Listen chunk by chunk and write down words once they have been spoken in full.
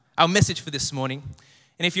our message for this morning.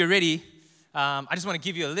 And if you're ready, I just want to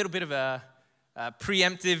give you a little bit of a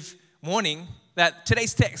preemptive warning that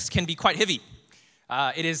today's text can be quite heavy.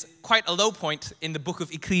 It is quite a low point in the book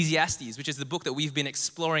of Ecclesiastes, which is the book that we've been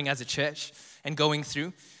exploring as a church and going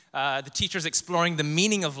through. The teacher's exploring the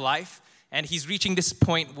meaning of life, and he's reaching this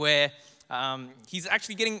point where he's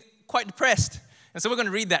actually getting quite depressed. And so we're going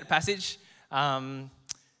to read that passage, and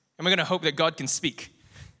we're going to hope that God can speak.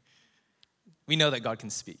 We know that God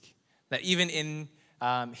can speak. That even in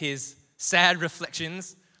his sad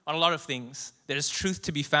reflections on a lot of things, there is truth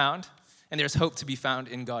to be found, and there is hope to be found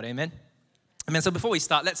in God. Amen? Amen. So before we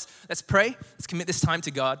start, let's pray. Let's commit this time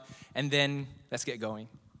to God, and then let's get going.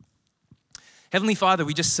 Heavenly Father,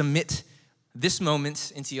 we just submit this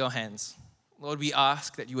moment into your hands. Lord, we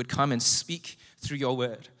ask that you would come and speak through your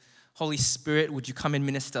word. Holy Spirit, would you come and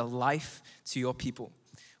minister life to your people?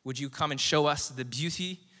 Would you come and show us the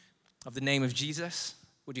beauty of the name of Jesus?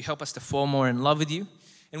 Would you help us to fall more in love with you?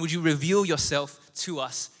 And would you reveal yourself to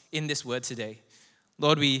us in this word today?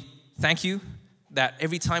 Lord, we thank you that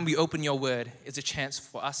every time we open your word, it's a chance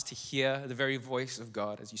for us to hear the very voice of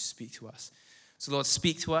God as you speak to us. So Lord,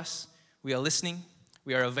 speak to us. We are listening,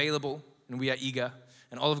 we are available, and we are eager.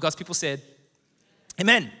 And all of God's people said,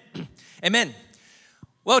 amen. Amen.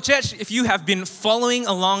 Well, church, if you have been following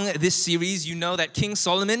along this series, you know that King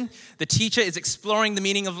Solomon, the teacher, is exploring the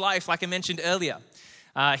meaning of life, like I mentioned earlier.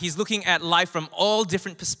 He's looking at life from all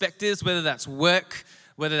different perspectives, whether that's work,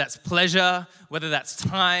 whether that's pleasure, whether that's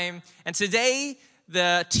time. And today,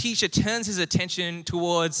 the teacher turns his attention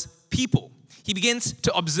towards people. He begins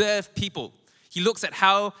to observe people. He looks at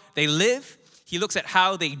how they live. He looks at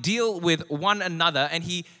how they deal with one another. And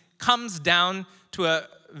he comes down to a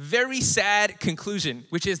very sad conclusion,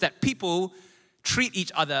 which is that people treat each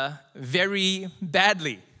other very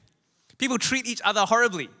badly. People treat each other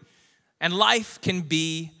horribly. And life can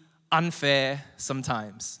be unfair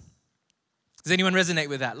sometimes. Does anyone resonate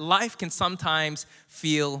with that? Life can sometimes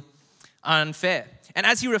feel unfair. And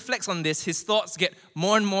as he reflects on this, his thoughts get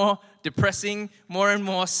more and more depressing, more and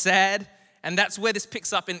more sad. And that's where this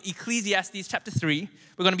picks up in Ecclesiastes chapter 3.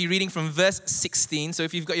 We're going to be reading from verse 16. So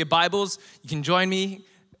if you've got your Bibles, you can join me.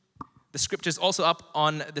 The scripture's also up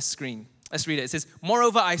on the screen. Let's read it. It says,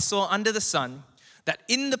 "Moreover, I saw under the sun that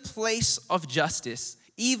in the place of justice,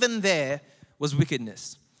 even there was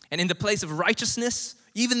wickedness. And in the place of righteousness,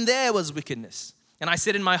 even there was wickedness. And I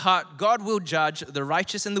said in my heart, God will judge the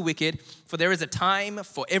righteous and the wicked, for there is a time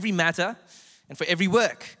for every matter and for every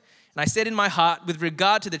work. And I said in my heart, with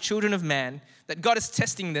regard to the children of man, that God is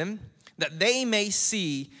testing them, that they may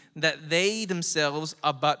see that they themselves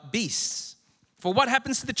are but beasts. For what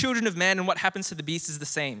happens to the children of man and what happens to the beasts is the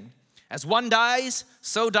same. As one dies,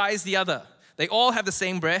 so dies the other. They all have the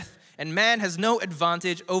same breath, and man has no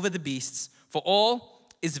advantage over the beasts, for all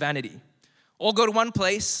is vanity. All go to one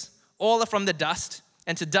place, all are from the dust,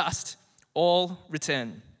 and to dust all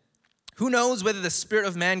return. Who knows whether the spirit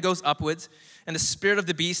of man goes upwards, and the spirit of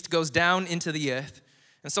the beast goes down into the earth?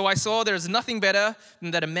 And so I saw there is nothing better than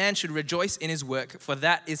that a man should rejoice in his work, for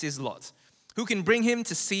that is his lot. Who can bring him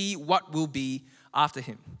to see what will be after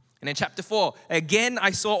him?" And in chapter 4, "Again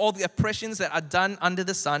I saw all the oppressions that are done under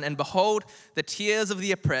the sun, and behold, the tears of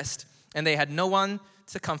the oppressed, and they had no one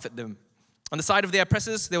to comfort them. On the side of their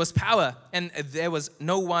oppressors there was power, and there was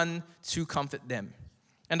no one to comfort them.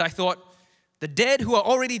 And I thought, the dead who are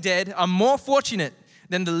already dead are more fortunate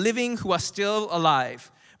than the living who are still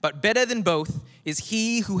alive. But better than both is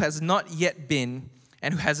he who has not yet been,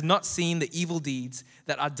 and who has not seen the evil deeds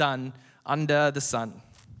that are done under the sun."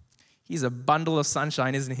 He's a bundle of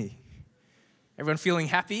sunshine, isn't he? Everyone feeling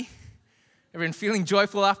happy? Everyone feeling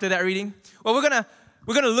joyful after that reading? Well, we're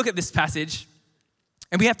gonna look at this passage,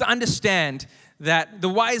 and we have to understand that the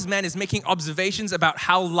wise man is making observations about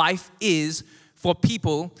how life is for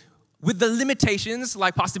people with the limitations,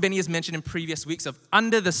 like Pastor Benny has mentioned in previous weeks, of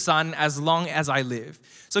under the sun as long as I live.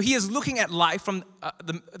 So he is looking at life from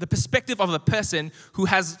the perspective of a person who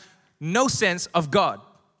has no sense of God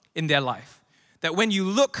in their life. That when you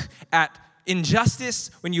look at injustice,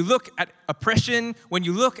 when you look at oppression, when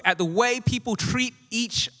you look at the way people treat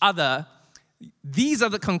each other, these are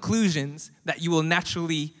the conclusions that you will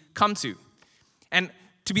naturally come to. And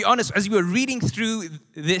to be honest, as you were reading through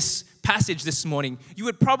this passage this morning, you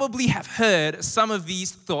would probably have heard some of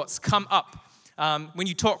these thoughts come up when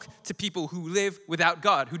you talk to people who live without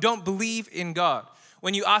God, who don't believe in God.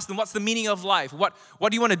 When you ask them, what's the meaning of life? What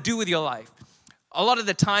do you want to do with your life? A lot of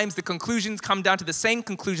the times, the conclusions come down to the same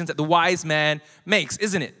conclusions that the wise man makes,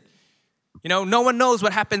 isn't it? You know, no one knows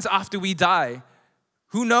what happens after we die.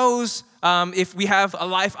 Who knows if we have a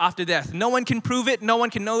life after death? No one can prove it. No one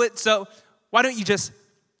can know it. So why don't you just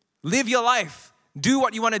Live your life. Do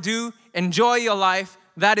what you want to do. Enjoy your life.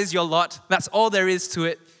 That is your lot. That's all there is to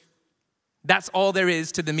it. That's all there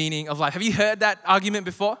is to the meaning of life. Have you heard that argument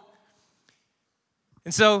before?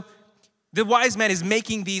 And so the wise man is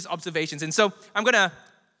making these observations. And so I'm going to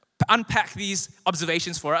unpack these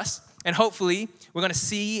observations for us. And hopefully we're going to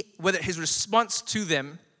see whether his response to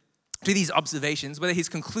them, to these observations, whether his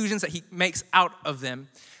conclusions that he makes out of them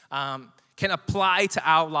can apply to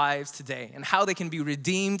our lives today and how they can be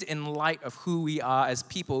redeemed in light of who we are as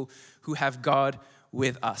people who have God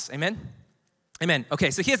with us. Amen? Amen. Okay,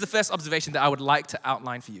 so here's the first observation that I would like to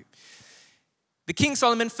outline for you. The King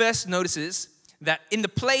Solomon first notices that in the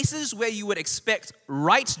places where you would expect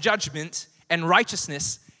right judgment and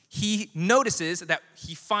righteousness, he notices that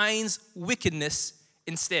he finds wickedness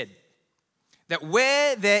instead. That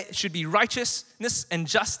where there should be righteousness and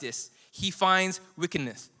justice, he finds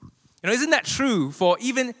wickedness. You know, isn't that true for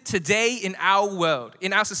even today in our world,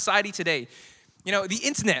 in our society today? You know, the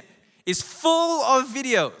internet is full of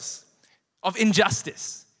videos of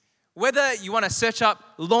injustice. Whether you want to search up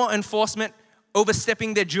law enforcement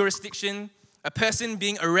overstepping their jurisdiction, a person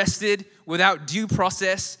being arrested without due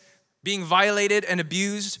process, being violated and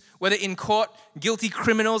abused, whether in court, guilty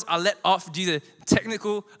criminals are let off due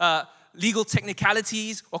to legal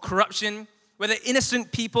technicalities or corruption, whether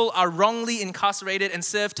innocent people are wrongly incarcerated and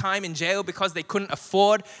serve time in jail because they couldn't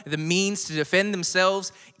afford the means to defend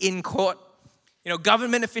themselves in court. You know,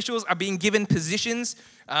 government officials are being given positions,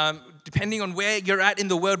 depending on where you're at in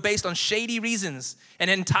the world, based on shady reasons. And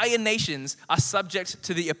entire nations are subject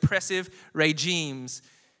to the oppressive regimes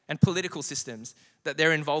and political systems that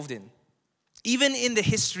they're involved in. Even in the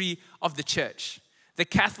history of the church, the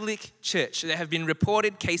Catholic Church, there have been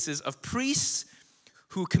reported cases of priests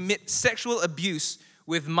who commit sexual abuse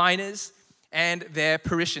with minors and their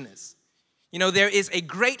parishioners. You know, there is a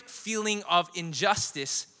great feeling of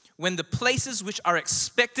injustice when the places which are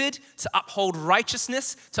expected to uphold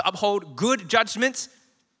righteousness, to uphold good judgment,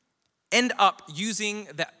 end up using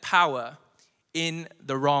that power in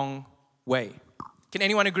the wrong way. Can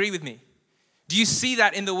anyone agree with me? Do you see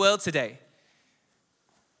that in the world today?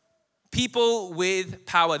 People with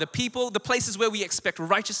power, the places where we expect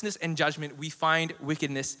righteousness and judgment, we find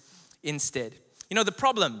wickedness instead. You know, the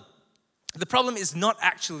problem is not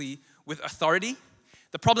actually with authority.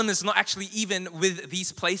 The problem is not actually even with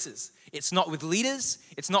these places. It's not with leaders.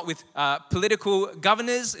 It's not with political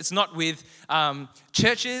governors. It's not with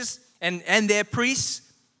churches and their priests.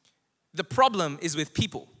 The problem is with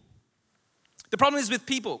people. The problem is with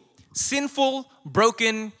people. Sinful,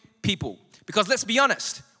 broken people. Because let's be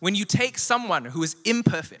honest, when you take someone who is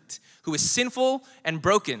imperfect, who is sinful and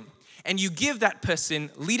broken, and you give that person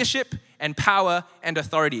leadership and power and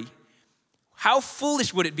authority, how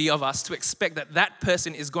foolish would it be of us to expect that that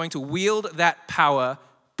person is going to wield that power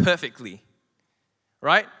perfectly,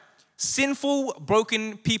 right? Sinful,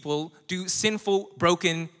 broken people do sinful,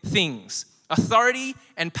 broken things. Authority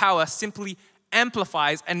and power simply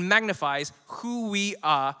amplifies and magnifies who we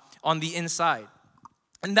are on the inside.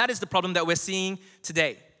 And that is the problem that we're seeing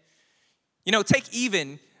today. You know, take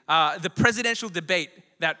even the presidential debate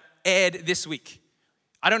that aired this week.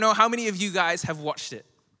 I don't know how many of you guys have watched it.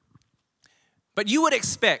 But you would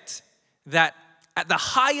expect that at the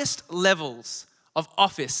highest levels of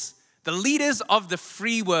office, the leaders of the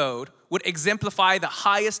free world would exemplify the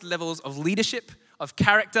highest levels of leadership, of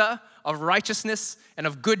character, of righteousness, and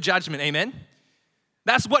of good judgment. Amen?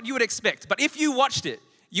 That's what you would expect. But if you watched it,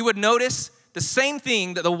 you would notice the same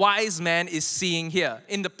thing that the wise man is seeing here.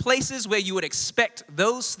 In the places where you would expect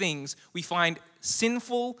those things, we find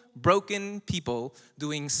sinful, broken people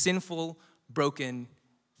doing sinful, broken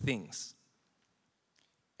things.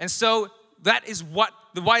 And so that is what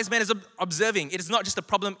the wise man is observing. It is not just a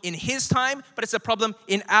problem in his time, but it's a problem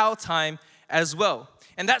in our time as well.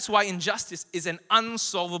 And that's why injustice is an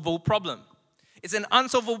unsolvable problem. It's an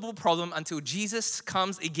unsolvable problem until Jesus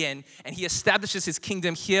comes again and he establishes his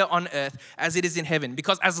kingdom here on earth as it is in heaven.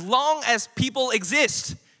 Because as long as people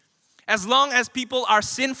exist, as long as people are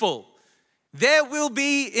sinful, there will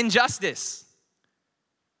be injustice.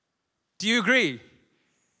 Do you agree?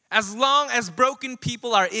 As long as broken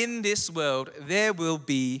people are in this world, there will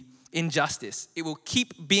be injustice. It will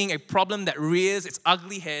keep being a problem that rears its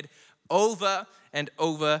ugly head over and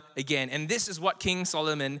over again. And this is what King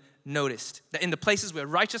Solomon noticed, that in the places where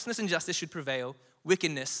righteousness and justice should prevail,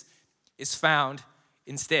 wickedness is found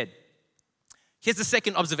instead. Here's the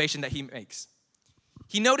second observation that he makes.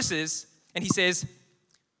 He notices and he says,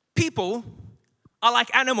 people are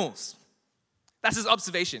like animals. That's his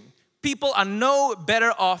observation. People are no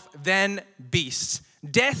better off than beasts.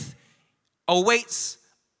 Death awaits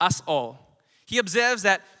us all. He observes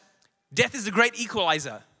that Death is the great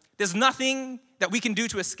equalizer. There's nothing that we can do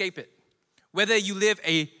to escape it. Whether you live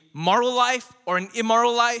a moral life or an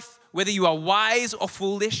immoral life, whether you are wise or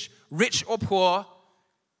foolish, rich or poor,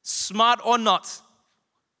 smart or not,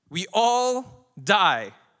 we all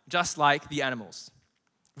die just like the animals.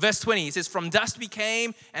 Verse 20, it says, "From dust we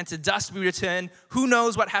came, and to dust we return. Who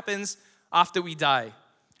knows what happens after we die?"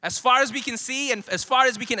 As far as we can see and as far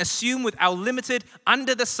as we can assume with our limited,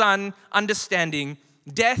 under the sun understanding,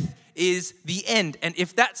 death is the end. And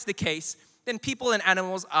if that's the case, then people and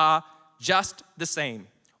animals are just the same.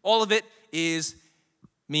 All of it is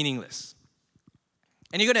meaningless.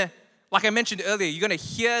 And you're going to, like I mentioned earlier, you're going to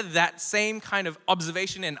hear that same kind of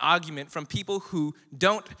observation and argument from people who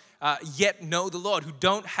don't yet know the Lord, who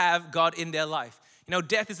don't have God in their life. You know,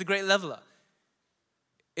 death is the great leveler.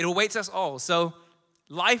 It awaits us all. So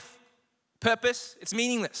life, purpose, it's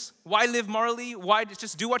meaningless. Why live morally? Why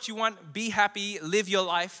just do what you want, be happy, live your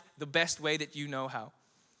life the best way that you know how?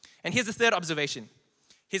 And here's the third observation.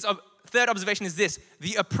 His third observation is this: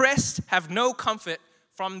 the oppressed have no comfort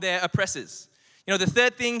from their oppressors. You know, the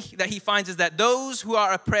third thing that he finds is that those who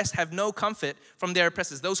are oppressed have no comfort from their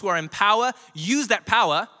oppressors. Those who are in power use that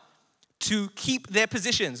power to keep their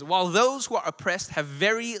positions, while those who are oppressed have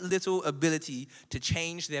very little ability to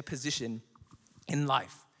change their position in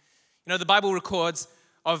life. You know, the Bible records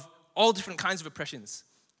of all different kinds of oppressions.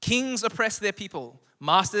 Kings oppress their people.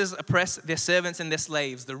 Masters oppress their servants and their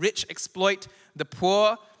slaves. The rich exploit the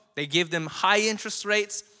poor. They give them high interest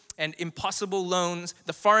rates and impossible loans.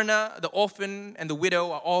 The foreigner, the orphan, and the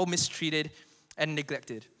widow are all mistreated and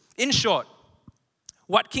neglected. In short,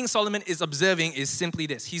 what King Solomon is observing is simply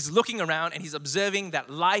this. He's looking around and he's observing that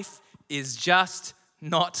life is just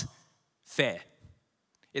not fair.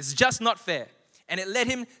 It's just not fair. And it led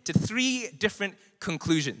him to 3 different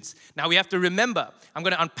conclusions. Now we have to remember, I'm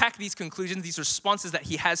going to unpack these conclusions, these responses that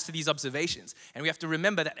he has to these observations. And we have to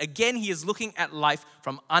remember that, again, he is looking at life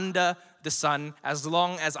from under the sun, as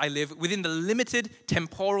long as I live, within the limited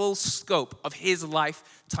temporal scope of his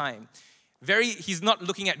lifetime. He's not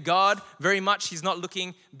looking at God very much. He's not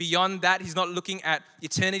looking beyond that. He's not looking at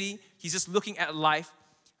eternity. He's just looking at life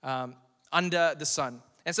under the sun.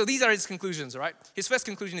 And so these are his conclusions, all right? His first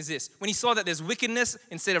conclusion is this. When he saw that there's wickedness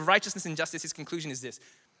instead of righteousness and justice, his conclusion is this: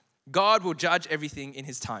 God will judge everything in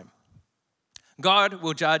his time. God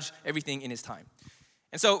will judge everything in his time.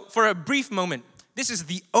 And so for a brief moment, this is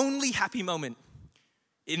the only happy moment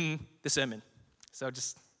in the sermon. So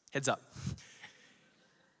just heads up.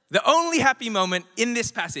 The only happy moment in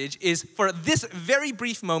this passage is for this very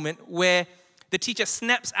brief moment where the teacher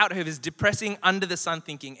snaps out of his depressing under the sun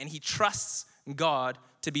thinking and he trusts God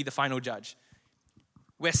to be the final judge.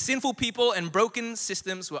 Where sinful people and broken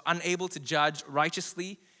systems were unable to judge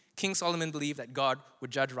righteously, King Solomon believed that God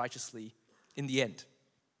would judge righteously in the end.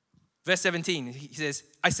 Verse 17, he says,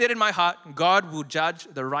 "I said in my heart, God will judge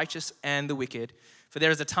the righteous and the wicked, for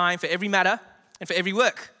there is a time for every matter and for every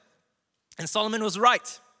work." And Solomon was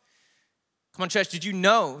right. Come on, church, did you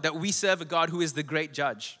know that we serve a God who is the great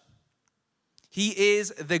judge? He is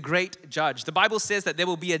the great judge. The Bible says that there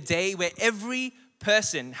will be a day where every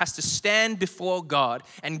person has to stand before God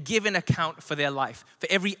and give an account for their life. For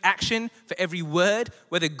every action, for every word,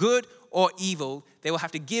 whether good or evil, they will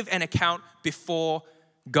have to give an account before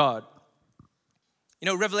God. You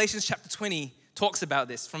know, Revelation chapter 20 talks about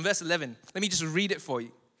this. From verse 11, let me just read it for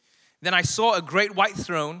you. "Then I saw a great white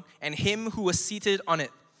throne and him who was seated on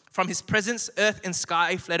it. From his presence, earth and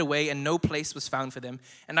sky fled away, and no place was found for them.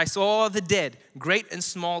 And I saw the dead, great and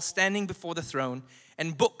small, standing before the throne,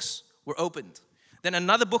 and books were opened. Then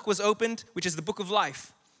another book was opened, which is the book of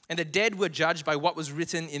life. And the dead were judged by what was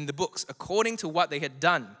written in the books, according to what they had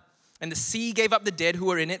done. And the sea gave up the dead who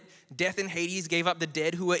were in it. Death and Hades gave up the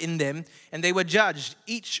dead who were in them. And they were judged,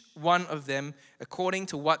 each one of them, according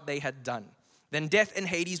to what they had done. Then death and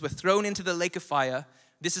Hades were thrown into the lake of fire.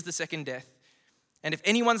 This is the second death. And if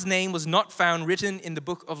anyone's name was not found written in the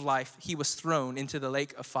book of life, he was thrown into the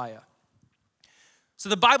lake of fire." So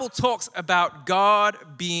the Bible talks about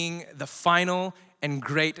God being the final and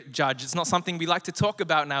great judge. It's not something we like to talk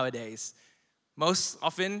about nowadays. Most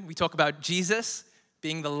often we talk about Jesus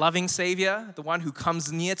being the loving Savior, the one who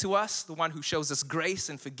comes near to us, the one who shows us grace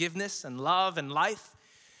and forgiveness and love and life.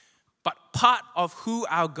 But part of who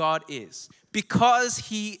our God is, because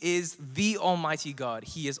he is the Almighty God,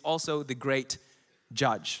 he is also the great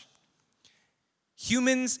judge.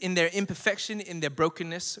 Humans, in their imperfection, in their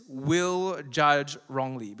brokenness, will judge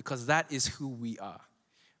wrongly because that is who we are.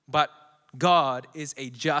 But God is a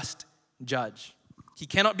just judge. He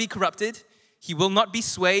cannot be corrupted. He will not be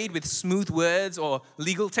swayed with smooth words or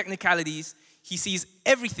legal technicalities. He sees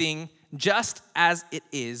everything just as it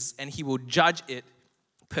is, and he will judge it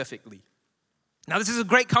perfectly. Now, this is a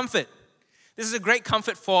great comfort. This is a great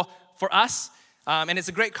comfort for us, and it's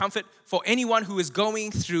a great comfort for anyone who is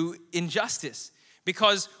going through injustice,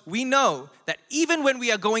 because we know that even when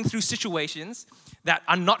we are going through situations that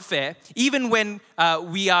are not fair, even when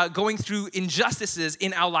we are going through injustices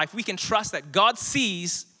in our life, we can trust that God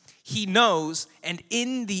sees, He knows, and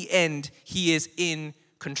in the end, He is in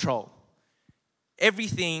control.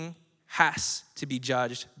 Everything has to be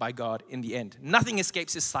judged by God in the end. Nothing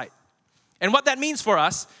escapes His sight. And what that means for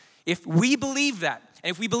us, if we believe that,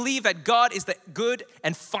 and if we believe that God is the good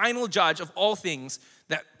and final judge of all things,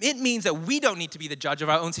 that it means that we don't need to be the judge of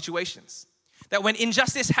our own situations. That when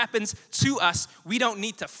injustice happens to us, we don't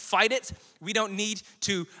need to fight it. We don't need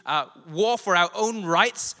to war for our own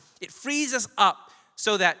rights. It frees us up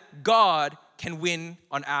so that God can win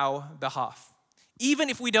on our behalf. Even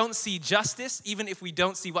if we don't see justice, even if we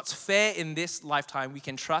don't see what's fair in this lifetime, we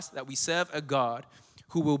can trust that we serve a God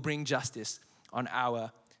who will bring justice on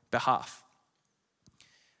our behalf.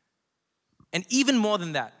 And even more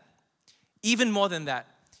than that,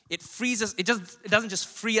 it frees us, it doesn't just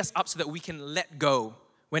free us up so that we can let go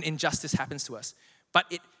when injustice happens to us, but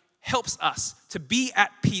it helps us to be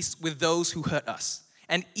at peace with those who hurt us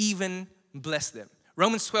and even bless them.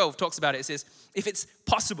 Romans 12 talks about it. It says, if it's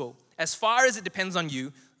possible, as far as it depends on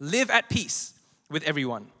you, live at peace with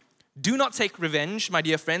everyone. Do not take revenge, my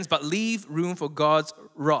dear friends, but leave room for God's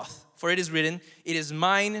wrath. For it is written, it is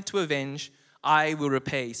mine to avenge, I will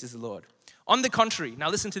repay, says the Lord. On the contrary, now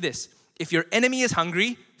listen to this. If your enemy is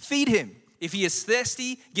hungry, feed him. If he is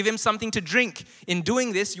thirsty, give him something to drink. In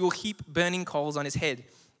doing this, you will heap burning coals on his head.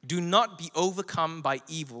 Do not be overcome by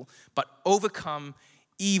evil, but overcome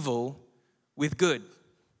evil with good.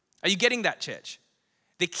 Are you getting that, church?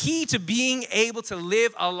 The key to being able to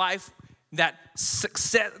live a life that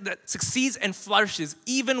succeeds and flourishes,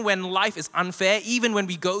 even when life is unfair, even when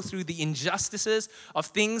we go through the injustices of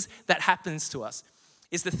things that happens to us,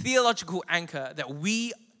 is the theological anchor that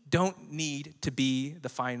we don't need to be the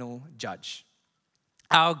final judge.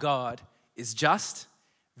 Our God is just.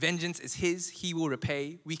 Vengeance is His. He will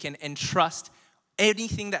repay. We can entrust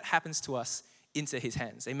anything that happens to us into His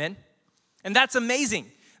hands. Amen? And that's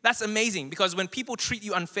amazing. That's amazing, because when people treat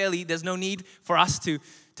you unfairly, there's no need for us to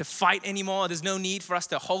fight anymore. There's no need for us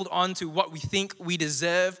to hold on to what we think we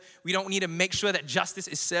deserve. We don't need to make sure that justice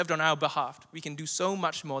is served on our behalf. We can do so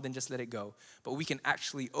much more than just let it go. But we can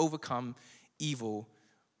actually overcome evil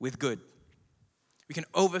with good. We can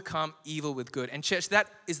overcome evil with good. And church, that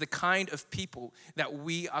is the kind of people that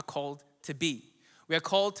we are called to be. We are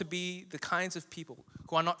called to be the kinds of people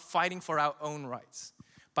who are not fighting for our own rights,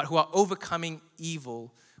 but who are overcoming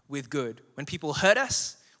evil with good. When people hurt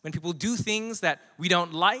us, when people do things that we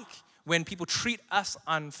don't like, when people treat us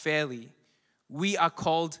unfairly, we are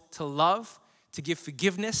called to love, to give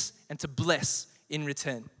forgiveness, and to bless in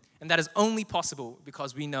return. And that is only possible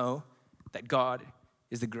because we know that God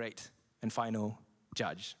is the great and final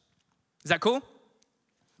judge. Is that cool?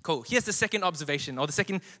 Cool. Here's the second observation, or the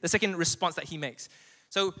second response that he makes.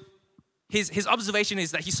 So his observation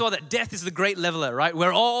is that he saw that death is the great leveler, right?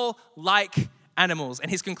 We're all like animals. And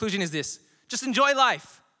his conclusion is this: just enjoy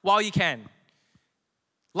life while you can.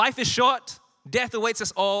 Life is short. Death awaits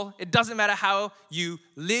us all. It doesn't matter how you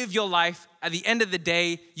live your life. At the end of the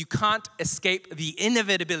day, you can't escape the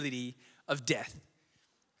inevitability of death.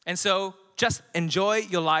 And so just enjoy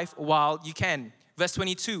your life while you can. Verse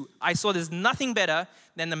 22, I saw there's nothing better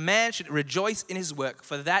than the man should rejoice in his work,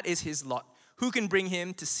 for that is his lot. Who can bring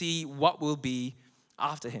him to see what will be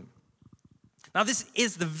after him? Now, this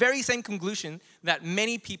is the very same conclusion that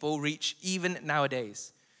many people reach even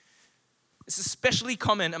nowadays. It's especially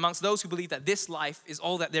common amongst those who believe that this life is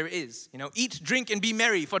all that there is. You know, eat, drink, and be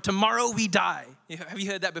merry, for tomorrow we die. Have you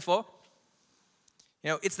heard that before?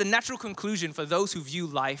 You know, it's the natural conclusion for those who view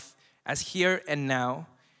life as here and now,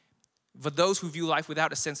 for those who view life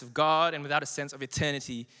without a sense of God and without a sense of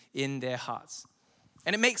eternity in their hearts.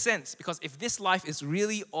 And it makes sense, because if this life is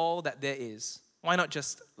really all that there is, why not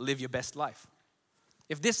just live your best life?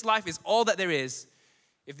 If this life is all that there is,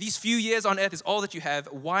 if these few years on earth is all that you have,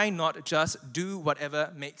 why not just do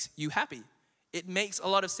whatever makes you happy? It makes a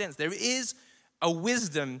lot of sense. There is a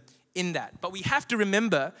wisdom in that. But we have to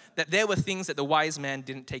remember that there were things that the wise man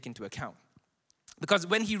didn't take into account. Because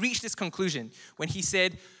when he reached this conclusion, when he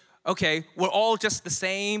said, okay, we're all just the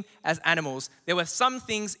same as animals, there were some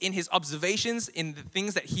things in his observations, in the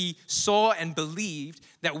things that he saw and believed,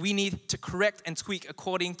 that we need to correct and tweak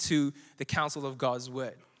according to the counsel of God's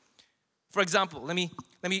word. For example, let me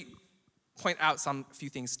point out a few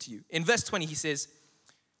things to you. In verse 20, he says,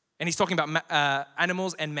 And he's talking about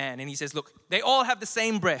animals and man. And he says, look, they all have the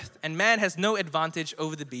same breath, and man has no advantage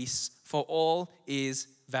over the beasts, for all is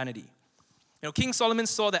vanity. You know, King Solomon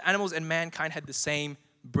saw that animals and mankind had the same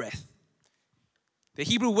breath. The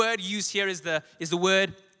Hebrew word used here is the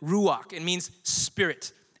word ruach. It means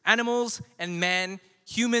spirit. Animals and man,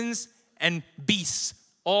 humans and beasts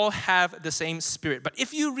all have the same spirit. But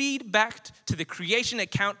if you read back to the creation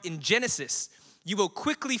account in Genesis, you will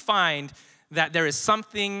quickly find that there is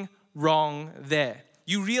something wrong there.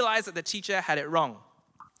 You realize that the teacher had it wrong.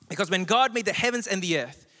 Because when God made the heavens and the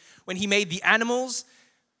earth, when he made the animals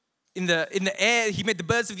in the air, he made the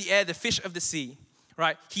birds of the air, the fish of the sea,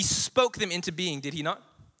 right? He spoke them into being, did he not?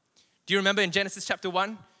 Do you remember in Genesis chapter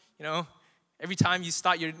 1? You know, every time you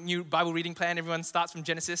start your new Bible reading plan, everyone starts from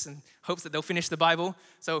Genesis and hopes that they'll finish the Bible.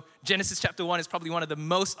 So Genesis chapter 1 is probably one of the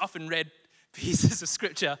most often read pieces of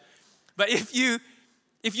scripture. But if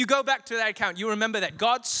you go back to that account, you remember that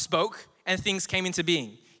God spoke and things came into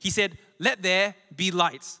being. He said, let there be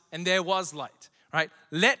light, and there was light, right?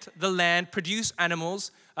 Let the land produce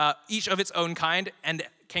animals, each of its own kind, and it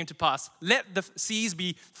came to pass. Let the seas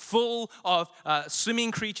be full of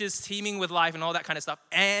swimming creatures teeming with life and all that kind of stuff,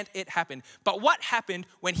 and it happened. But what happened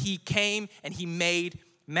when he came and he made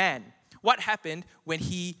man? What happened when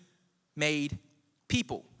he made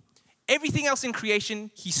people? Everything else in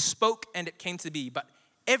creation, he spoke and it came to be, but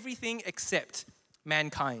everything except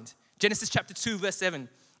mankind. Genesis chapter 2, verse 7.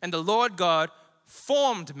 And the Lord God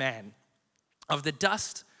formed man of the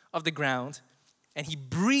dust of the ground, and he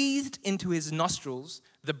breathed into his nostrils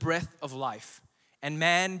the breath of life, and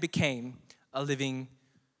man became a living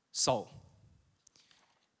soul.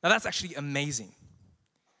 Now that's actually amazing.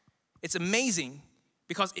 It's amazing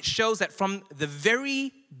because it shows that from the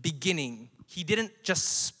very beginning, he didn't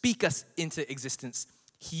just speak us into existence,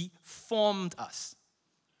 he formed us.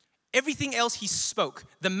 Everything else he spoke,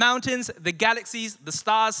 the mountains, the galaxies, the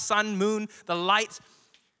stars, sun, moon, the light,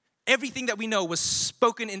 everything that we know was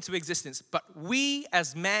spoken into existence. But we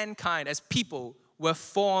as mankind, as people, were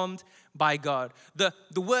formed by God. The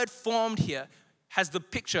word formed here has the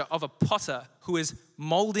picture of a potter who is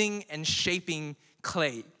molding and shaping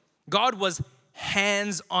clay. God was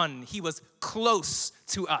hands-on. He was close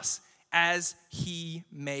to us as he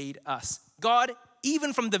made us. God,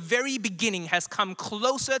 even from the very beginning, has come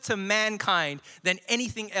closer to mankind than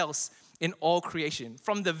anything else in all creation.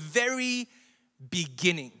 From the very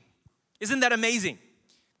beginning. Isn't that amazing?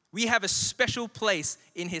 We have a special place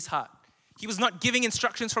in his heart. He was not giving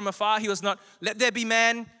instructions from afar. He was not, let there be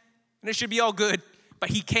man, and it should be all good. But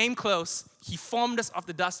he came close. He formed us of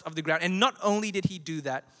the dust of the ground. And not only did he do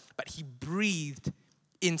that, but he breathed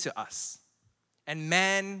into us. And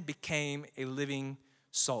man became a living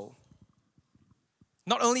soul.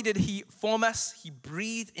 Not only did he form us, he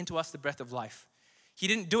breathed into us the breath of life. He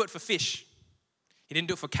didn't do it for fish. He didn't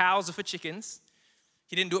do it for cows or for chickens.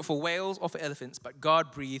 He didn't do it for whales or for elephants, but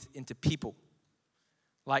God breathed into people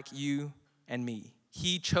like you and me.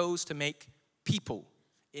 He chose to make people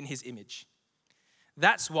in his image.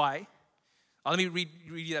 That's why, let me read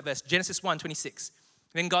you that verse, Genesis 1:26.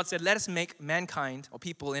 Then God said, let us make mankind, or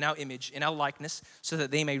people, in our image, in our likeness, so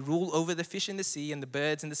that they may rule over the fish in the sea and the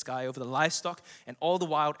birds in the sky, over the livestock and all the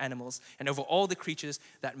wild animals, and over all the creatures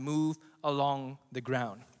that move along the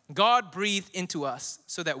ground. God breathed into us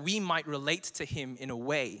so that we might relate to him in a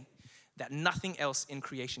way that nothing else in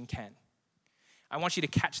creation can. I want you to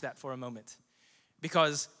catch that for a moment,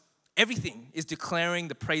 because everything is declaring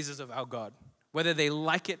the praises of our God. Whether they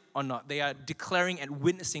like it or not, they are declaring and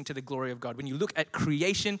witnessing to the glory of God. When you look at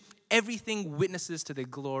creation, everything witnesses to the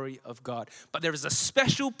glory of God. But there is a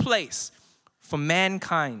special place for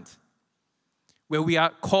mankind where we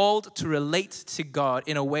are called to relate to God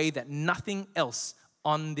in a way that nothing else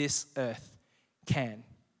on this earth can.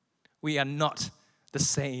 We are not the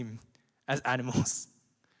same as animals.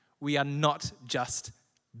 We are not just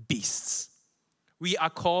beasts. We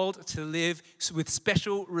are called to live with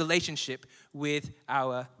special relationship with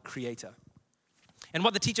our Creator. And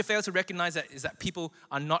what the teacher fails to recognize is that people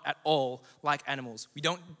are not at all like animals. We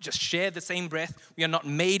don't just share the same breath. We are not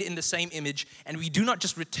made in the same image. And we do not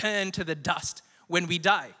just return to the dust when we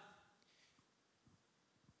die.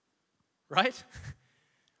 Right?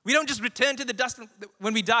 We don't just return to the dust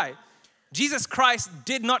when we die. Jesus Christ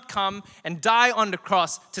did not come and die on the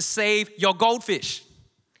cross to save your goldfish.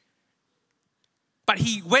 But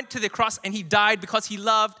he went to the cross and he died because he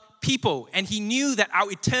loved people. And he knew that our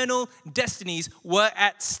eternal destinies were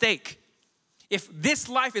at stake. If this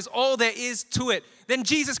life is all there is to it, then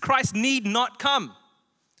Jesus Christ need not come.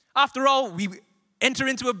 After all, enter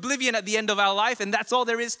into oblivion at the end of our life, and that's all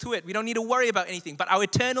there is to it. We don't need to worry about anything. But our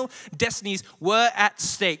eternal destinies were at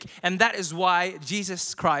stake, and that is why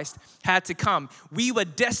Jesus Christ had to come. We were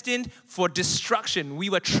destined for destruction. We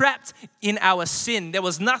were trapped in our sin. There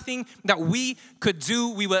was nothing that we could do.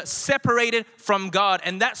 We were separated from God,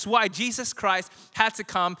 and that's why Jesus Christ had to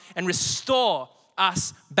come and restore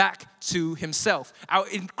us back to himself. Our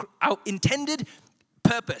intended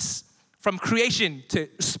purpose from creation to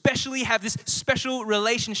especially have this special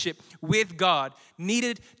relationship with God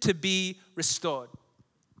needed to be restored.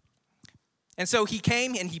 And so he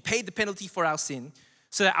came and he paid the penalty for our sin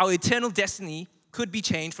so that our eternal destiny could be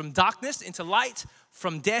changed from darkness into light,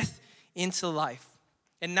 from death into life.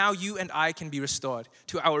 And now you and I can be restored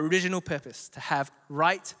to our original purpose, to have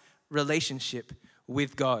right relationship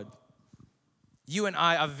with God. You and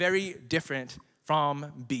I are very different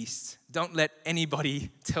from beasts. Don't let anybody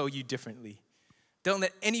tell you differently. Don't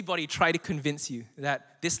let anybody try to convince you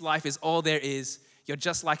that this life is all there is. You're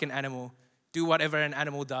just like an animal. Do whatever an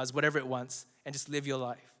animal does, whatever it wants, and just live your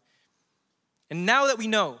life. And now that we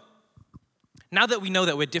know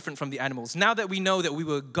that we're different from the animals, now that we know that we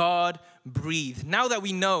were God-breathed, now that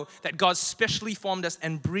we know that God specially formed us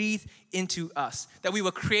and breathed into us, that we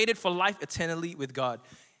were created for life eternally with God,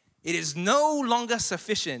 it is no longer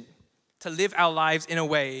sufficient to live our lives in a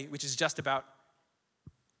way which is just about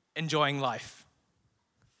enjoying life.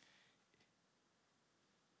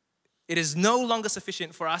 It is no longer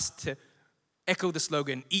sufficient for us to echo the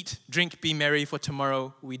slogan, eat, drink, be merry, for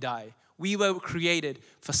tomorrow we die. We were created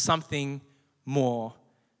for something more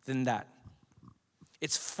than that.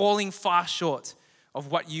 It's falling far short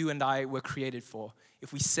of what you and I were created for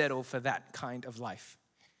if we settle for that kind of life.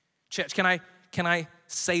 Church, can I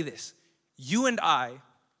say this? You and I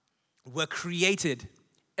were created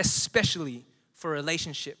especially for a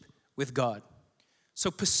relationship with God. So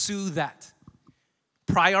pursue that.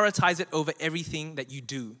 Prioritize it over everything that you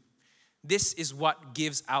do. This is what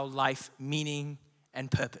gives our life meaning and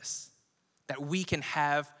purpose. That we can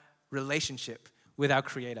have relationship with our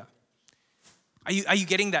Creator. Are you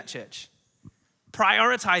getting that, church?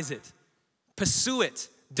 Prioritize it. Pursue it.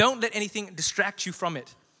 Don't let anything distract you from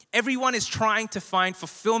it. Everyone is trying to find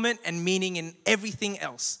fulfillment and meaning in everything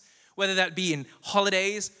else. Whether that be in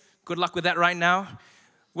holidays, good luck with that right now.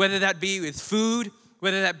 Whether that be with food,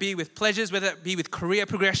 whether that be with pleasures, whether that be with career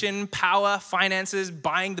progression, power, finances,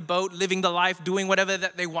 buying the boat, living the life, doing whatever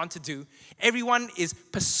that they want to do. Everyone is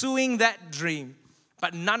pursuing that dream,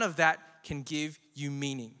 but none of that can give you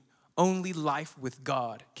meaning. Only life with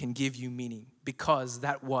God can give you meaning because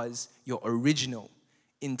that was your original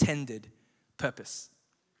intended purpose.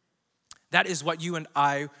 That is what you and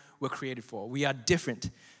I were created for. We are different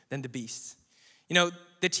than the beasts. You know,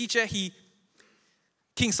 the teacher,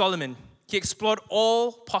 King Solomon, he explored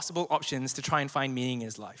all possible options to try and find meaning in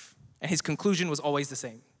his life. And his conclusion was always the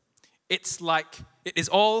same. It is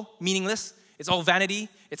all meaningless. It's all vanity.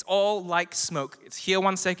 It's all like smoke. It's here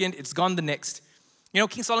 1 second, it's gone the next. You know,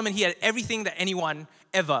 King Solomon, he had everything that anyone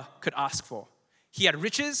ever could ask for. He had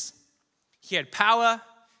riches, he had power,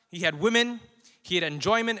 he had women, he had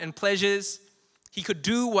enjoyment and pleasures. He could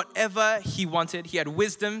do whatever he wanted. He had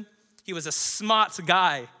wisdom. He was a smart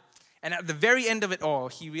guy. And at the very end of it all,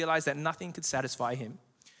 he realized that nothing could satisfy him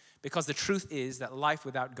because the truth is that life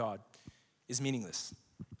without God is meaningless.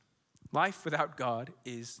 Life without God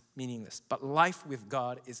is meaningless, but life with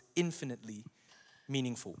God is infinitely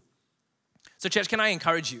meaningful. So church, can I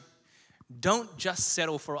encourage you? Don't just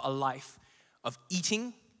settle for a life of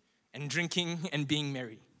eating and drinking and being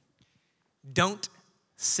merry. Don't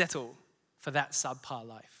settle for that subpar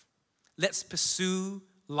life. Let's pursue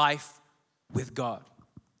life with God.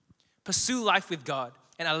 Pursue life with God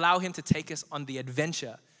and allow him to take us on the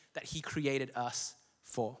adventure that he created us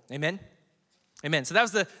for. Amen? Amen. So that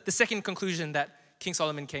was the second conclusion that King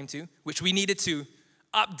Solomon came to, which we needed to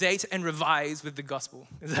update and revise with the gospel.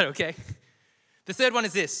 Is that okay? The third one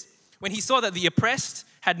is this. When he saw that the oppressed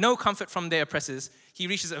had no comfort from their oppressors, he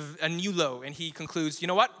reaches a new low and he concludes, you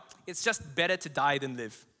know what? It's just better to die than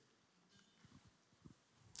live.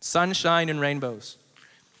 Sunshine and rainbows.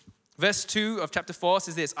 Verse 2 of chapter 4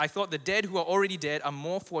 says this, I thought the dead who are already dead are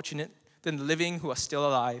more fortunate than the living who are still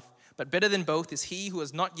alive. But better than both is he who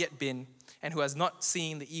has not yet been and who has not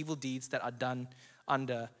seen the evil deeds that are done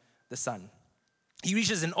under the sun. He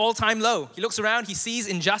reaches an all-time low. He looks around, he sees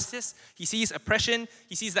injustice, he sees oppression,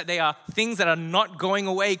 he sees that they are things that are not going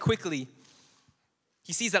away quickly.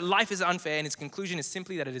 He sees that life is unfair, and his conclusion is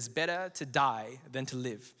simply that it is better to die than to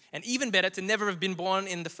live. And even better to never have been born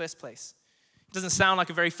in the first place. He doesn't sound like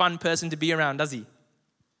a very fun person to be around, does he? You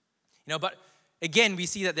know, but again, we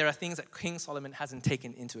see that there are things that King Solomon hasn't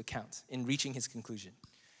taken into account in reaching his conclusion.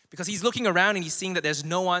 Because he's looking around and he's seeing that there's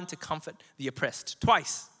no one to comfort the oppressed.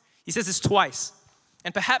 Twice. He says this twice.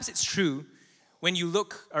 And perhaps it's true when you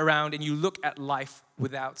look around and you look at life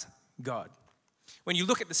without God. When you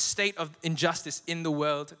look at the state of injustice in the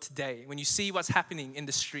world today, when you see what's happening in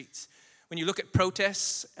the streets, when you look at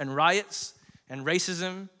protests and riots and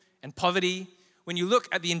racism and poverty, when you look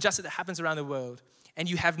at the injustice that happens around the world and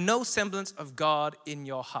you have no semblance of God in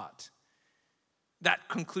your heart, that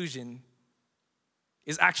conclusion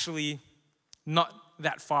is actually not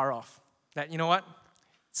that far off. That, you know what?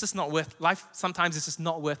 It's just not worth, life sometimes is just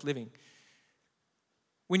not worth living.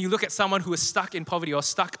 When you look at someone who is stuck in poverty or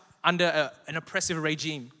stuck under an oppressive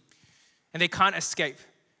regime and they can't escape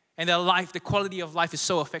and their life, the quality of life is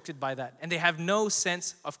so affected by that and they have no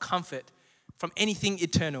sense of comfort from anything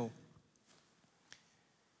eternal.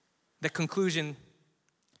 The conclusion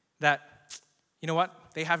that, you know what?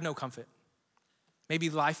 They have no comfort. Maybe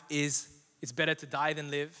life is, it's better to die than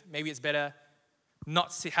live. Maybe it's better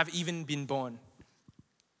not to have even been born.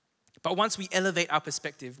 But once we elevate our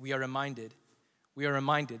perspective, we are reminded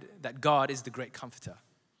that God is the great comforter.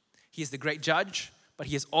 He is the great judge, but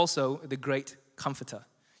he is also the great comforter.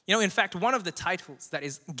 You know, in fact, one of the titles that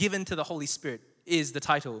is given to the Holy Spirit is the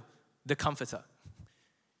title, the Comforter.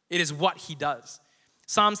 It is what he does.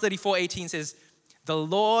 Psalms 34:18 says, "The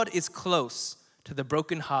Lord is close to the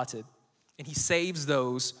brokenhearted, and he saves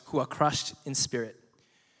those who are crushed in spirit."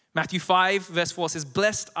 Matthew 5, verse 4 says,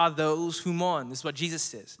 "Blessed are those who mourn." This is what Jesus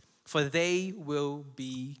says, "for they will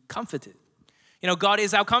be comforted." You know, God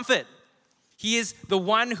is our comfort. He is the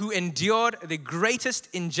one who endured the greatest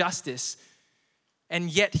injustice,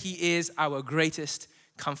 and yet he is our greatest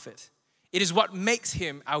comfort. It is what makes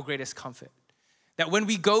him our greatest comfort. That when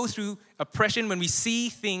we go through oppression, when we see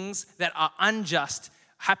things that are unjust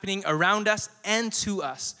happening around us and to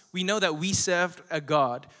us, we know that we serve a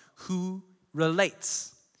God who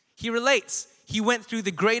relates. He relates. He went through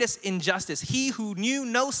the greatest injustice. He who knew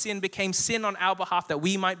no sin became sin on our behalf that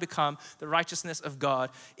we might become the righteousness of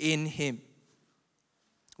God in him.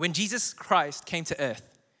 When Jesus Christ came to earth,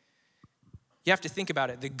 you have to think about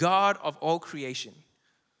it. The God of all creation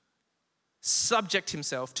subject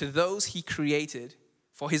himself to those he created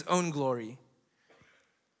for his own glory.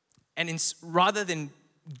 And rather than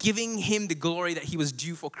giving him the glory that he was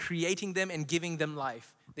due for creating them and giving them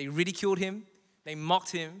life, they ridiculed him, they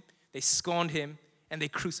mocked him, they scorned him, and they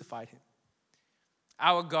crucified him.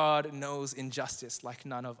 Our God knows injustice like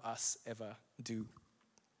none of us ever do.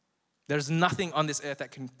 There's nothing on this earth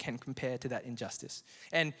that can compare to that injustice.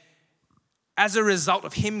 And as a result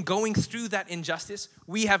of him going through that injustice,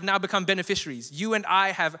 we have now become beneficiaries. You and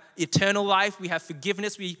I have eternal life. We have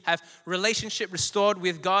forgiveness. We have relationship restored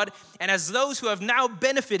with God. And as those who have now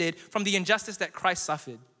benefited from the injustice that Christ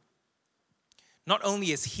suffered, not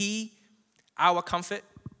only is he our comfort,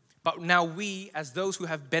 but now we, as those who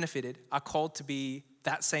have benefited, are called to be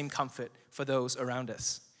that same comfort for those around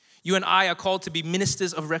us. You and I are called to be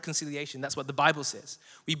ministers of reconciliation. That's what the Bible says.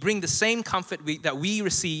 We bring the same comfort that we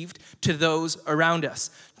received to those around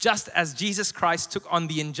us. Just as Jesus Christ took on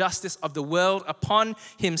the injustice of the world upon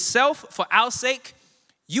himself for our sake,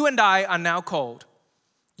 you and I are now called.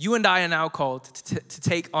 You and I are now called to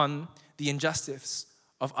take on the injustice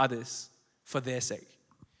of others for their sake.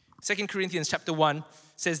 2 Corinthians chapter 1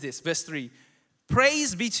 says this, verse 3.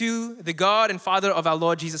 "Praise be to the God and Father of our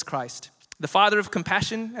Lord Jesus Christ, the Father of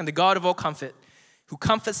compassion and the God of all comfort, who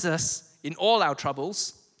comforts us in all our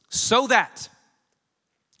troubles, so that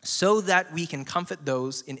we can comfort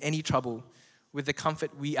those in any trouble with the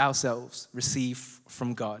comfort we ourselves receive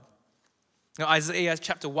from God." Now, Isaiah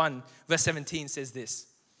chapter 1, verse 17 says this.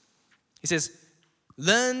 He says,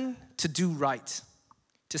 "Learn to do right,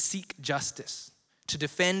 to seek justice, to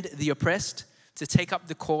defend the oppressed, to take up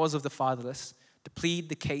the cause of the fatherless, to plead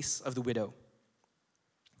the case of the widow."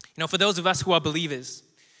 You know, for those of us who are believers,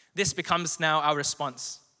 this becomes now our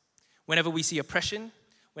response. Whenever we see oppression,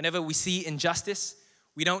 whenever we see injustice,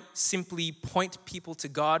 we don't simply point people to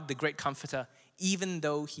God, the great comforter, even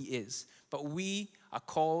though he is. But we are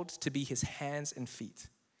called to be his hands and feet,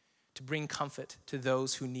 to bring comfort to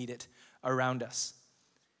those who need it around us.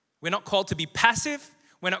 We're not called to be passive.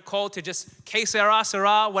 We're not called to just, que sera,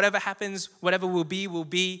 sera, whatever happens, whatever will be, will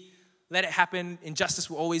be. Let it happen. Injustice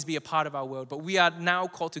will always be a part of our world. But we are now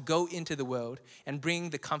called to go into the world and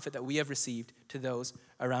bring the comfort that we have received to those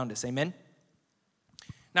around us. Amen?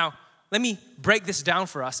 Now, let me break this down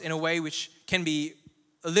for us in a way which can be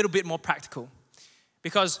a little bit more practical.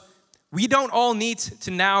 Because we don't all need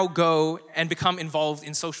to now go and become involved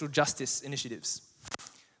in social justice initiatives.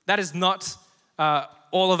 That is not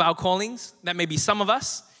all of our callings. That may be some of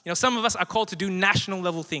us. Some of us are called to do national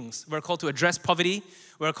level things. We're called to address poverty.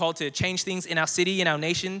 We're called to change things in our city, in our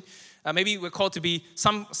nation. Maybe we're called to be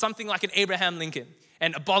something like an Abraham Lincoln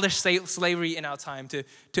and abolish slavery in our time, to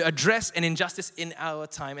address an injustice in our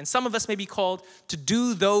time. And some of us may be called to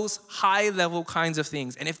do those high-level kinds of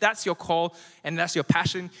things. And if that's your call and that's your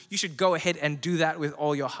passion, you should go ahead and do that with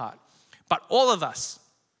all your heart. But all of us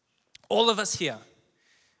here,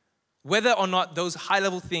 whether or not those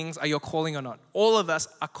high-level things are your calling or not, all of us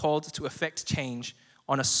are called to affect change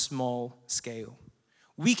on a small scale.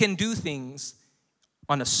 We can do things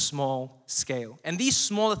on a small scale. And these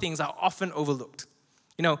smaller things are often overlooked.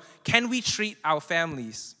 Can we treat our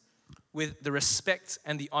families with the respect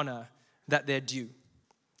and the honor that they're due,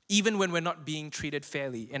 even when we're not being treated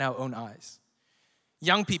fairly in our own eyes?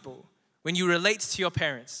 Young people, when you relate to your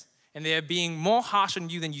parents and they're being more harsh on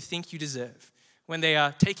you than you think you deserve, when they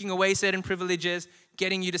are taking away certain privileges,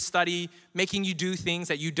 getting you to study, making you do things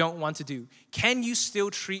that you don't want to do, can you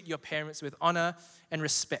still treat your parents with honor and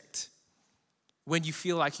respect when you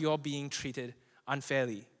feel like you're being treated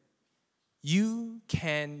unfairly? You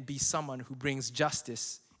can be someone who brings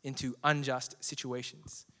justice into unjust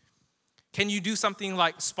situations. Can you do something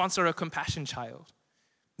like sponsor a compassion child?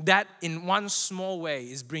 That, in one small way,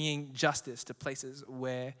 is bringing justice to places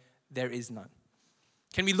where there is none.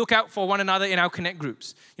 Can we look out for one another in our connect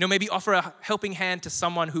groups? Maybe offer a helping hand to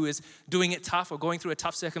someone who is doing it tough or going through a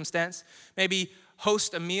tough circumstance. Maybe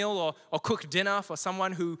host a meal or cook dinner for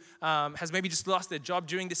someone who has maybe just lost their job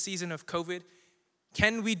during the season of COVID.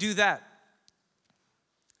 Can we do that?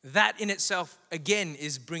 That in itself, again,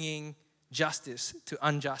 is bringing justice to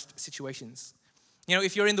unjust situations.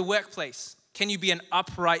 If you're in the workplace, can you be an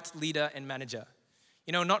upright leader and manager?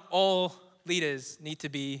 Not all leaders need to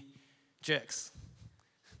be jerks.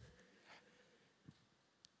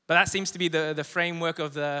 But that seems to be the framework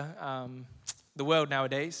of the world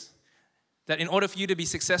nowadays. That in order for you to be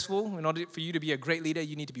successful, in order for you to be a great leader,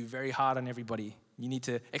 you need to be very hard on everybody. You need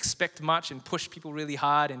to expect much and push people really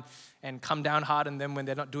hard and come down hard on them when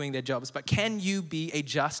they're not doing their jobs. But can you be a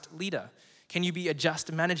just leader? Can you be a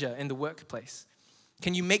just manager in the workplace?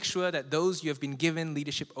 Can you make sure that those you have been given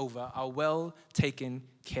leadership over are well taken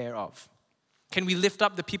care of? Can we lift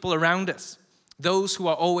up the people around us, those who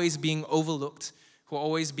are always being overlooked, who are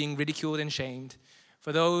always being ridiculed and shamed,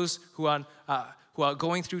 for those who are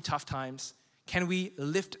going through tough times? Can we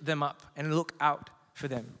lift them up and look out for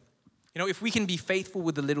them? If we can be faithful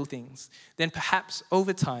with the little things, then perhaps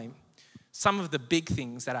over time, some of the big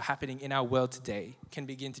things that are happening in our world today can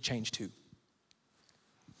begin to change too.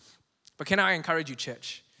 But can I encourage you,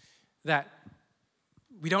 church, that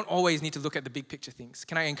we don't always need to look at the big picture things.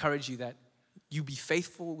 Can I encourage you that you be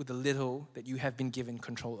faithful with the little that you have been given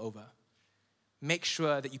control over? Make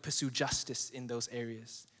sure that you pursue justice in those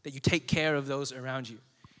areas, that you take care of those around you.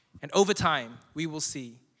 And over time, we will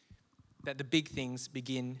see that the big things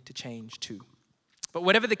begin to change too. But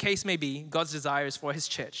whatever the case may be, God's desire is for his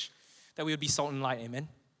church that we would be salt and light. Amen?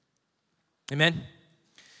 Amen?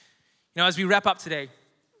 As we wrap up today,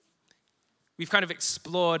 we've kind of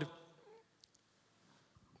explored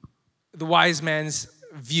the wise man's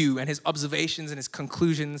view and his observations and his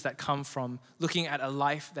conclusions that come from looking at a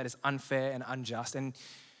life that is unfair and unjust. And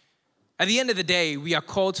at the end of the day, we are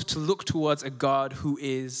called to look towards a God who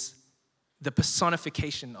is the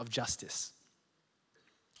personification of justice.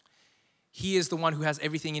 He is the one who has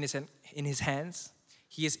everything in his hands.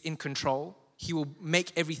 He is in control. He will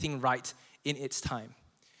make everything right in its time.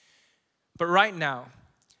 But right now,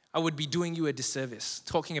 I would be doing you a disservice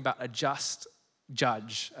talking about a just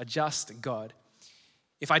judge, a just God,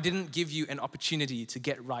 if I didn't give you an opportunity to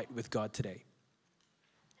get right with God today.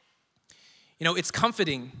 It's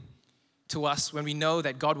comforting to us when we know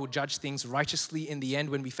that God will judge things righteously in the end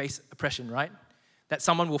when we face oppression, right? That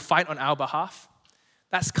someone will fight on our behalf.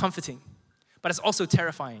 That's comforting. But it's also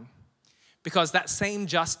terrifying because that same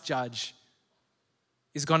just judge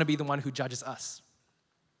is going to be the one who judges us.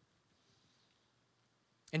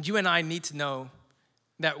 And you and I need to know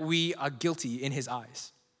that we are guilty in his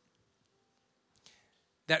eyes.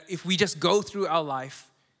 That if we just go through our life,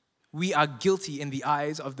 we are guilty in the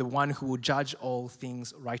eyes of the one who will judge all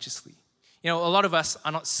things righteously. A lot of us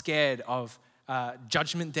are not scared of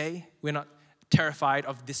Judgment Day. We're not terrified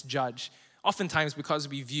of this judge, oftentimes because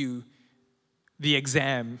we view the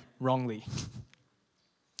exam wrongly.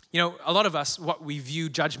 A lot of us, what we view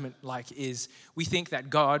judgment like is we think that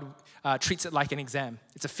God treats it like an exam.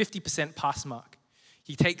 It's a 50% pass mark.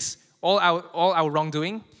 He takes all our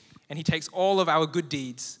wrongdoing and he takes all of our good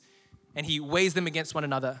deeds and he weighs them against one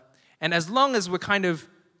another. And as long as we're kind of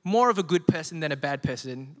more of a good person than a bad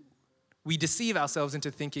person, we deceive ourselves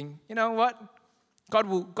into thinking, you know what? God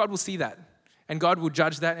will see that, and God will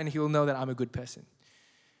judge that, and He will know that I'm a good person.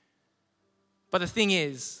 But the thing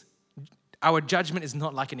is, our judgment is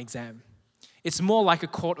not like an exam. It's more like a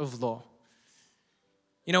court of law.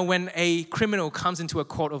 You know, when a criminal comes into a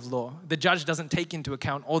court of law, the judge doesn't take into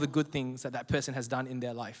account all the good things that person has done in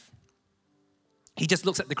their life. He just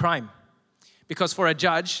looks at the crime. Because for a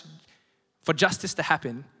judge, for justice to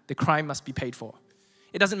happen, the crime must be paid for.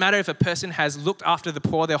 It doesn't matter if a person has looked after the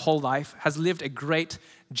poor their whole life, has lived a great,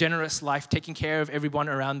 generous life, taking care of everyone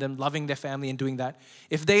around them, loving their family and doing that.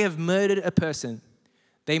 If they have murdered a person,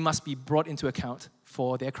 they must be brought into account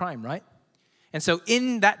for their crime, right? And so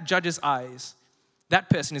in that judge's eyes, that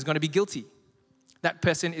person is going to be guilty. That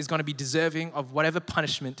person is going to be deserving of whatever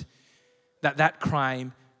punishment that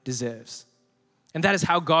crime deserves. And that is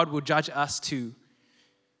how God will judge us too.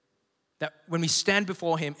 That when we stand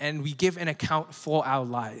before Him and we give an account for our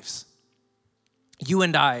lives, you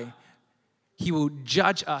and I, He will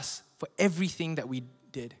judge us for everything that we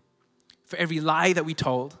did, for every lie that we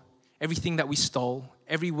told, everything that we stole,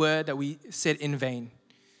 every word that we said in vain.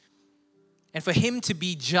 And for Him to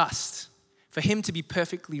be just, for Him to be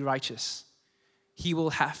perfectly righteous, He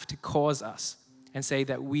will have to cause us and say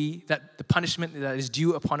that the punishment that is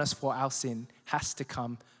due upon us for our sin has to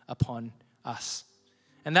come upon us.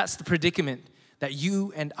 And that's the predicament that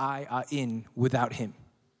you and I are in without Him.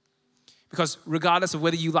 Because regardless of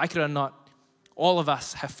whether you like it or not, all of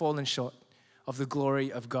us have fallen short of the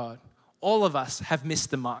glory of God. All of us have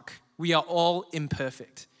missed the mark. We are all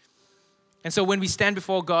imperfect. And so when we stand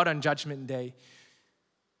before God on Judgment Day,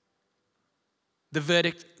 the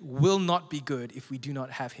verdict will not be good if we do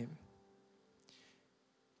not have Him.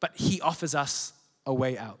 But He offers us a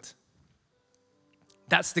way out.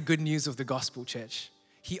 That's the good news of the gospel, church.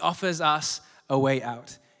 He offers us a way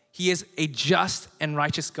out. He is a just and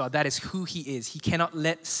righteous God. That is who He is. He cannot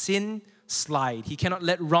let sin slide. He cannot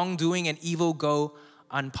let wrongdoing and evil go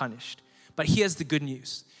unpunished. But here's the good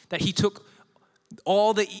news, that He took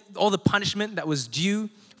all the punishment that was due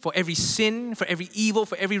for every sin, for every evil,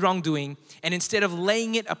 for every wrongdoing, and instead of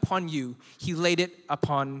laying it upon you, He laid it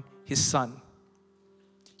upon His Son.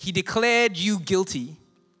 He declared you guilty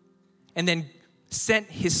and then sent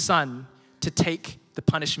His Son to take the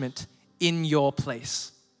punishment in your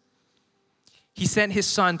place. He sent His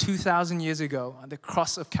Son 2,000 years ago on the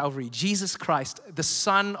cross of Calvary. Jesus Christ, the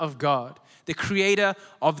Son of God, the Creator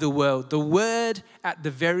of the world, the Word at the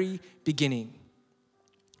very beginning,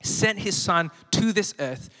 sent His Son to this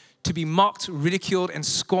earth to be mocked, ridiculed, and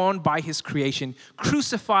scorned by His creation,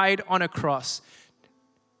 crucified on a cross,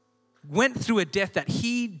 went through a death that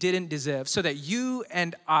He didn't deserve so that you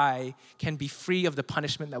and I can be free of the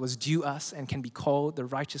punishment that was due us and can be called the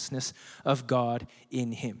righteousness of God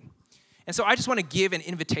in Him. And so I just want to give an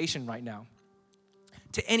invitation right now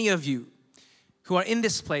to any of you who are in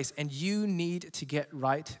this place and you need to get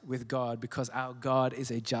right with God because our God is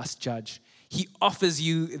a just judge. He offers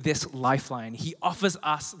you this lifeline. He offers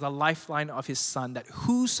us the lifeline of His Son, that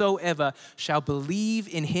whosoever shall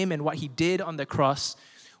believe in Him and what He did on the cross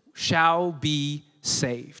shall be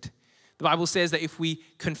saved. The Bible says that if we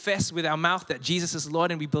confess with our mouth that Jesus is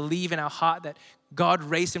Lord and we believe in our heart that God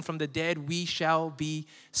raised Him from the dead, we shall be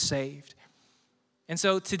saved. And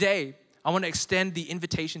so today, I want to extend the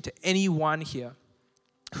invitation to anyone here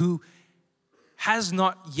who has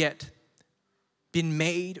not yet been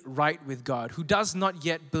made right with God, who does not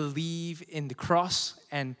yet believe in the cross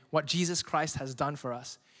and what Jesus Christ has done for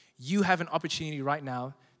us. You have an opportunity right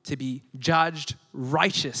now to be judged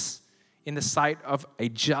righteous in the sight of a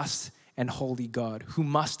just and holy God who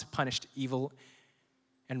must punish evil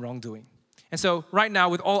and wrongdoing. And so right now,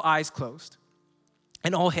 with all eyes closed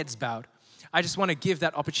and all heads bowed, I just want to give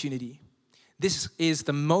that opportunity. This is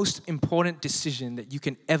the most important decision that you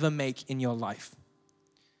can ever make in your life.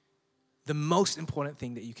 The most important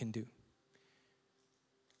thing that you can do.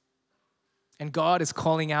 And God is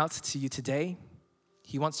calling out to you today.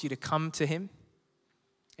 He wants you to come to Him.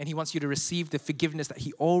 And He wants you to receive the forgiveness that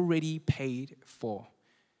He already paid for.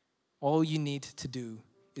 All you need to do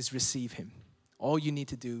is receive Him. All you need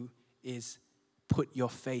to do is put your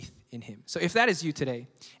faith in Him. So if that is you today,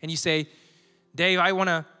 and you say, Dave, I want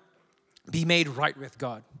to be made right with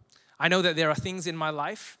God. I know that there are things in my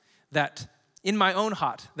life that, in my own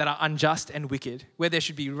heart, that are unjust and wicked, where there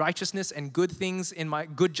should be righteousness and good things in my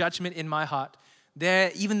good judgment in my heart.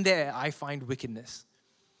 Even there, I find wickedness.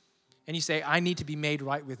 And you say, I need to be made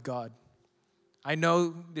right with God. I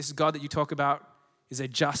know this God that you talk about is a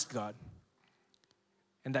just God,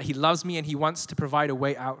 and that He loves me and He wants to provide a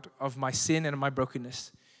way out of my sin and my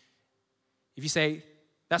brokenness. If you say,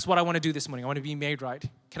 That's what I want to do this morning. I want to be made right.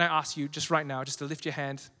 Can I ask you just right now, just to lift your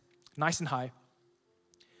hand nice and high?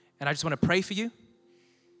 And I just want to pray for you.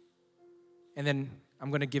 And then I'm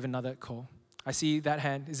going to give another call. I see that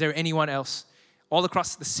hand. Is there anyone else? All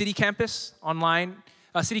across the city campus, online,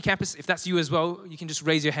 city campus, if that's you as well, you can just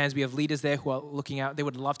raise your hands. We have leaders there who are looking out. They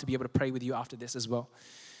would love to be able to pray with you after this as well.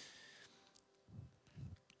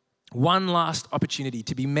 One last opportunity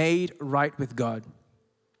to be made right with God.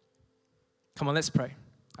 Come on, let's pray.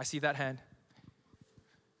 I see that hand.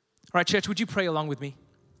 All right, church, would you pray along with me?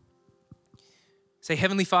 Say,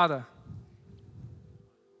 Heavenly Father,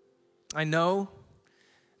 I know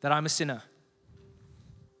that I'm a sinner.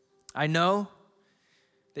 I know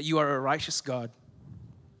that you are a righteous God.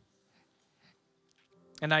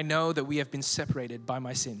 And I know that we have been separated by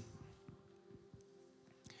my sin.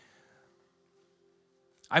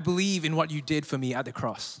 I believe in what you did for me at the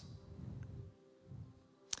cross.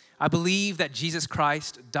 I believe that Jesus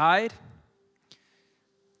Christ died.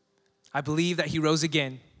 I believe that he rose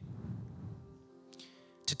again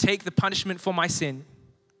to take the punishment for my sin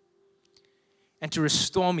and to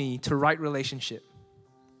restore me to right relationship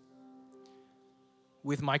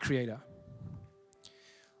with my Creator.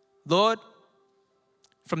 Lord,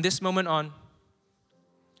 from this moment on,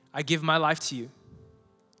 I give my life to you.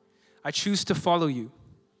 I choose to follow you.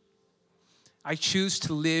 I choose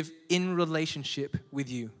to live in relationship with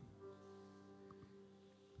you.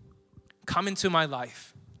 Come into my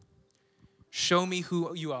life. Show me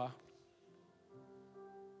who you are.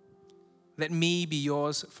 Let me be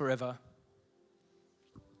yours forever.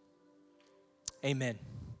 Amen.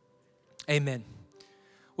 Amen.